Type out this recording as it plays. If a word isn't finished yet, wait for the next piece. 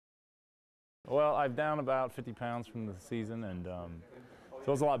Well, I've down about 50 pounds from the season, and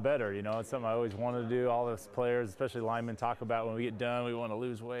feels a lot better. You know, it's something I always wanted to do. All those players, especially linemen, talk about when we get done, we want to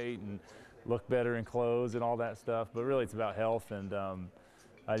lose weight and look better in clothes and all that stuff. But really, it's about health, and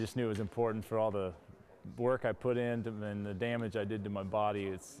I just knew it was important for all the work I put in and the damage I did to my body.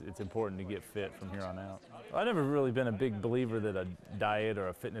 It's important to get fit from here on out. I've never really been a big believer that a diet or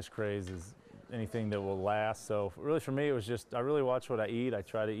a fitness craze is anything that will last. So really, for me, it was just I really watch what I eat. I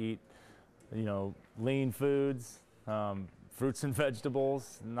try to eat, you know, lean foods, fruits and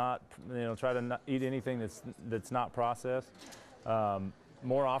vegetables. Not, you know, try to not eat anything that's not processed.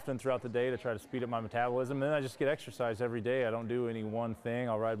 More often throughout the day to try to speed up my metabolism. And then I just get exercise every day. I don't do any one thing.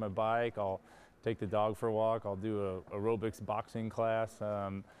 I'll ride my bike. I'll take the dog for a walk. I'll do a aerobics boxing class.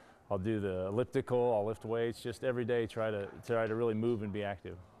 I'll do the elliptical. I'll lift weights. Just every day try to really move and be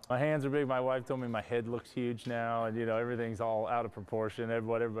active. My hands are big. My wife told me my head looks huge now, and you know everything's all out of proportion.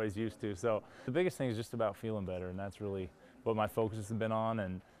 What everybody's used to. So the biggest thing is just about feeling better, and that's really what my focus has been on.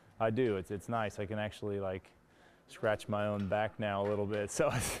 And I do. It's nice. I can actually like scratch my own back now a little bit, so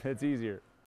it's easier.